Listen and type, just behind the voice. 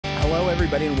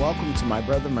everybody, and welcome to My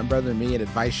Brother, and Me, an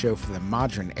advice show for the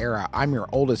modern era. I'm your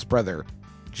oldest brother,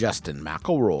 Justin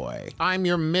McElroy. I'm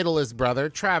your middleest brother,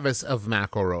 Travis of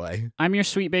McElroy. I'm your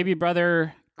sweet baby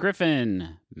brother,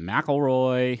 Griffin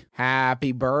McElroy.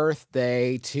 Happy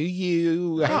birthday to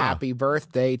you. Happy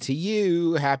birthday to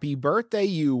you. Happy birthday,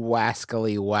 you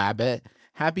wascally wabbit.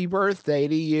 Happy birthday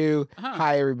to you.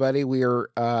 Hi, everybody. We're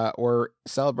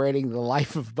celebrating the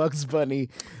life of Bugs Bunny,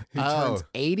 who turns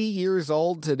 80 years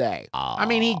old today. I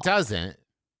mean, he doesn't.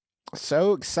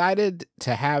 So excited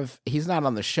to have... He's not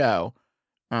on the show,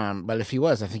 but if he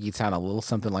was, I think he'd sound a little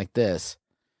something like this.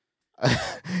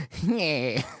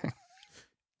 Yeah.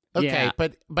 Okay, Yeah.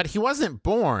 but he wasn't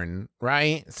born,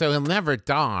 right? So he'll never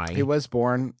die. He was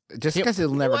born. Just because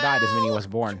he'll never die doesn't mean he was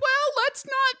born. Well, let's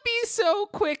not be so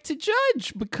quick to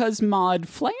judge, because Maud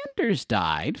Flanders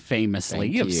died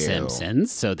famously Thank of you.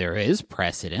 Simpsons, so there is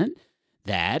precedent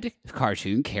that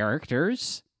cartoon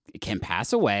characters can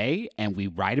pass away, and we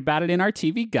write about it in our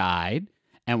TV guide,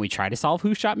 and we try to solve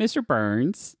Who Shot Mr.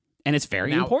 Burns, and it's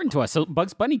very important to us. So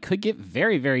Bugs Bunny could get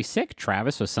very, very sick,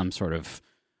 Travis, with some sort of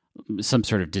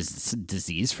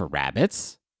disease for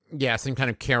rabbits. Yeah, some kind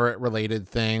of carrot-related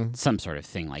thing. Some sort of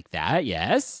thing like that,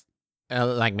 yes.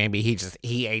 Like maybe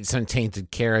he ate some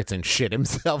tainted carrots and shit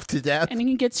himself to death. And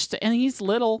he's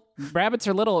little. Rabbits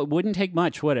are little. It wouldn't take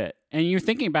much, would it? And you're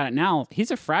thinking about it now.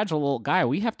 He's a fragile little guy.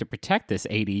 We have to protect this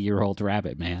 80-year-old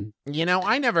rabbit, man. You know,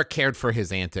 I never cared for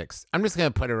his antics. I'm just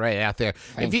going to put it right out there.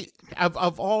 If you,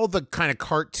 of all the kind of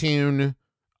cartoon,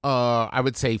 I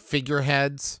would say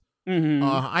figureheads,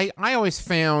 I always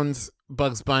found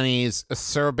Bugs Bunny's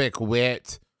acerbic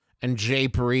wit and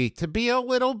japery to be a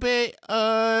little bit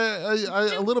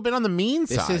a little bit on the mean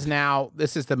side.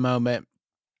 This is the moment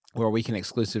where we can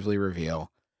exclusively reveal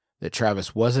that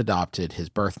Travis was adopted. His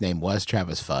birth name was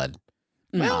Travis Fudd.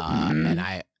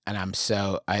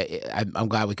 I'm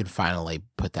glad we could finally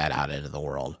put that out into the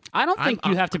world. I don't think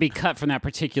you have to be cut from that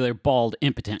particular bald,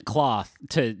 impotent cloth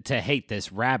to hate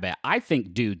this rabbit. I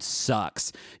think dude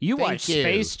sucks. You watch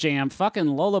Space Jam, fucking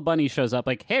Lola Bunny shows up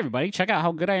like, hey, everybody, check out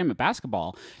how good I am at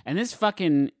basketball. And this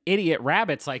fucking idiot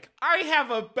rabbit's like, I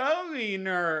have a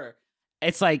boner.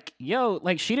 It's like, yo,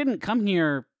 like, she didn't come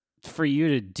here for you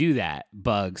to do that,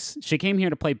 Bugs. She came here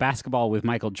to play basketball with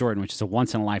Michael Jordan, which is a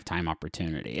once-in-a-lifetime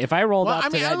opportunity. If I rolled up to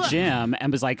that gym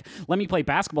and was like, let me play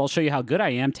basketball, show you how good I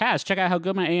am. Taz, check out how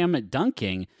good I am at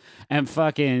dunking. And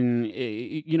fucking,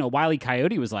 you know, Wile E.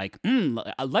 Coyote was like,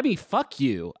 let me fuck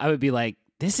you. I would be like,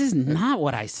 this is not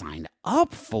what I signed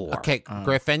up for. Okay,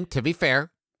 Griffin, to be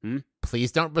fair,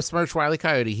 please don't besmirch Wile E.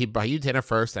 Coyote. He'd buy you dinner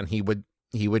first, and he would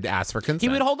ask for consent. He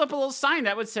would hold up a little sign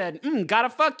that would said, gotta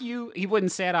fuck you. He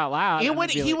wouldn't say it out loud.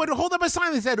 He would hold up a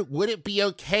sign that said, would it be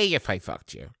okay if I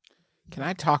fucked you? Can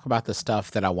I talk about the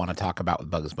stuff that I want to talk about with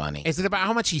Bugs Bunny? Is it about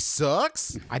how much he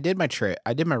sucks? I did my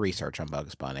research on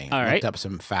Bugs Bunny. I looked up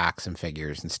some facts and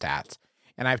figures and stats.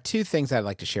 And I have two things I'd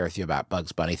like to share with you about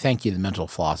Bugs Bunny. Thank you, the Mental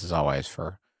Floss, as always,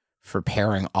 for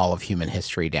paring all of human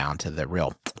history down to the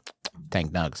real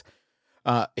thank nugs.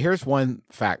 Here's one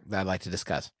fact that I'd like to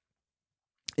discuss.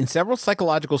 In several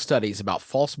psychological studies about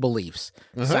false beliefs,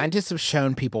 scientists have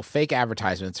shown people fake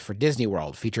advertisements for Disney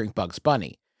World featuring Bugs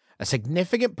Bunny. A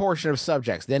significant portion of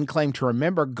subjects then claim to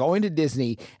remember going to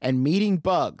Disney and meeting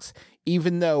Bugs,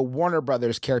 even though Warner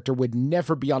Brothers' character would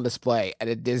never be on display at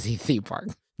a Disney theme park.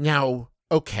 Now,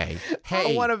 okay,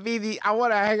 hey. I want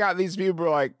to hang out with these people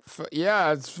who are like,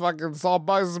 yeah, it's all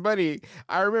Bugs Bunny.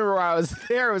 I remember when I was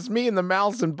there, it was me and the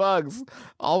mouse and Bugs,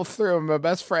 all three of my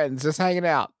best friends, just hanging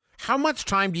out. How much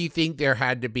time do you think there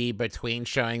had to be between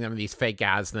showing them these fake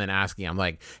ads and then asking them,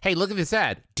 like, hey, look at this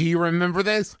ad. Do you remember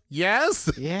this?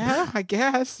 Yes? Yeah, I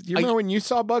guess. Do you remember when you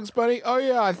saw Bugs Bunny? Oh,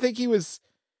 yeah, I think he was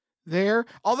there.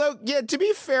 Although, yeah, to be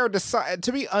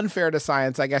unfair to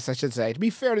science, I guess I should say, to be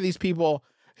fair to these people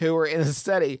who were in the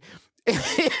study,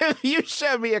 if you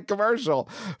showed me a commercial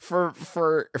for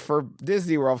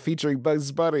Disney World featuring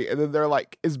Bugs Bunny, and then they're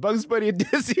like, is Bugs Bunny at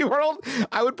Disney World?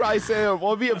 I would probably say, well,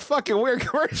 it'd be a fucking weird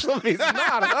commercial if he's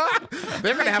not, huh?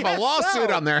 They're going to have a lawsuit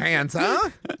on their hands,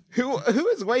 huh? Who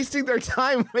is wasting their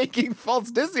time making false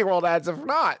Disney World ads if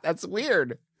not? That's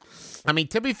weird. I mean,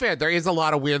 to be fair, there is a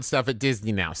lot of weird stuff at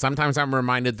Disney now. Sometimes I'm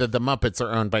reminded that the Muppets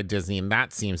are owned by Disney, and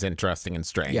that seems interesting and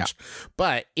strange. Yeah.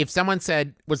 But if someone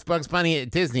said, was Bugs Bunny at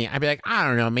Disney? I'd be like, I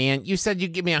don't know, man. You said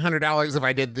you'd give me $100 if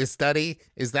I did this study.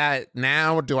 Is that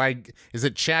now? Is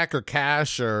it check or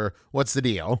cash or what's the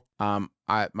deal?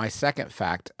 My second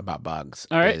fact about Bugs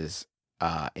is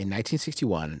in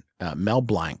 1961, Mel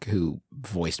Blanc, who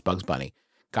voiced Bugs Bunny,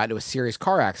 got into a serious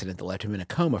car accident that left him in a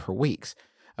coma for weeks.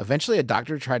 Eventually, a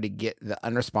doctor tried to get the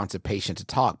unresponsive patient to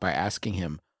talk by asking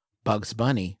him, Bugs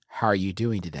Bunny, how are you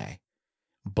doing today?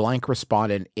 Blank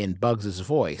responded in Bugs's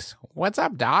voice, what's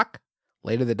up, Doc?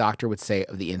 Later, the doctor would say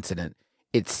of the incident,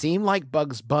 it seemed like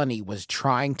Bugs Bunny was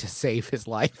trying to save his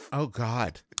life. Oh,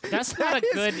 God. That's not a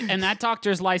good, and that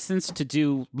doctor's licensed to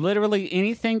do literally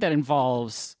anything that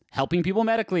involves helping people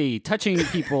medically, touching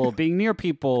people, being near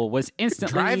people, was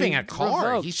instantly driving a car.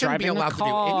 Revoked. He shouldn't be allowed to do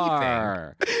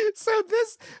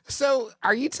anything. So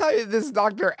are you telling me this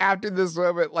doctor after this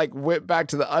moment like went back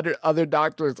to the other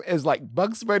doctors is like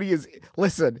Bugs Bunny is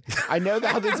listen, I know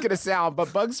how this is gonna sound,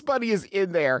 but Bugs Bunny is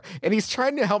in there and he's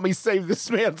trying to help me save this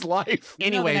man's life.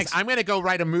 Anyways, I'm gonna go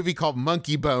write a movie called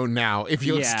Monkey Bone now, if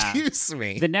you'll excuse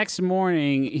me. The next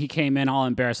morning he came in all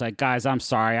embarrassed, like, guys, I'm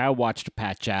sorry, I watched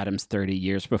Patch Adams 30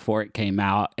 years before it came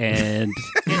out, and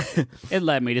it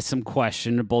led me to some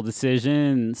questionable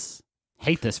decisions.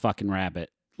 Hate this fucking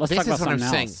rabbit. Let's talk about something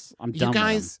else. I'm done. You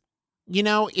guys, you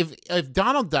know, if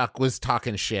Donald Duck was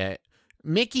talking shit,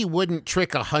 Mickey wouldn't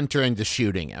trick a hunter into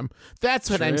shooting him. That's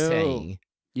what I'm saying.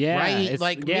 Yeah. Right?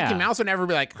 Like, Mickey Mouse would never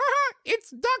be like, haha, it's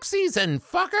duck season,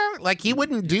 fucker. Like, he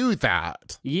wouldn't do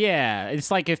that. Yeah.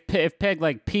 It's like if Peg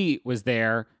like Pete was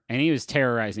there and he was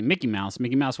terrorizing Mickey Mouse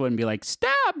wouldn't be like,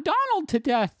 stab Donald to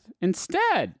death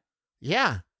instead.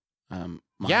 Yeah.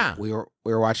 We were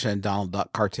watching a Donald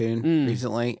Duck cartoon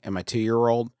recently, and my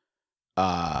 2-year-old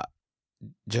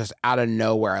just out of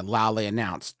nowhere loudly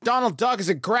announced, Donald Duck is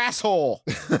a grasshole.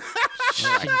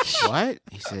 Like, what?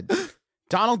 He said,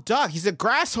 Donald Duck, he's a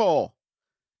grasshole.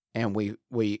 And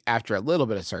we after a little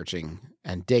bit of searching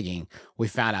and digging, we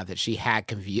found out that she had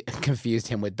confused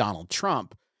him with Donald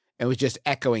Trump. It was just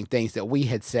echoing things that we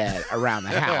had said around the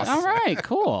house. All right,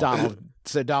 cool. Donald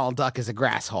Duck is a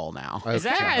grasshole now. Is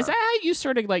that how you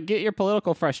sort of like get your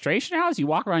political frustration out? As you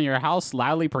walk around your house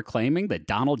loudly proclaiming that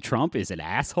Donald Trump is an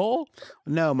asshole?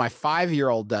 No, my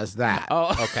 5-year-old does that.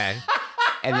 Oh, okay.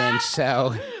 And then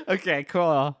so. Okay,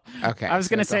 cool. Okay. I was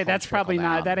going to say that's probably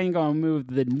not, that ain't going to move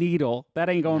the needle. That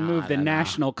ain't going to move the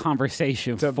national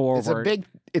conversation forward.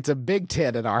 It's a big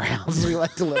tit in our house. We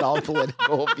like to let all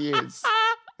political views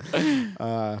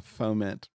foment.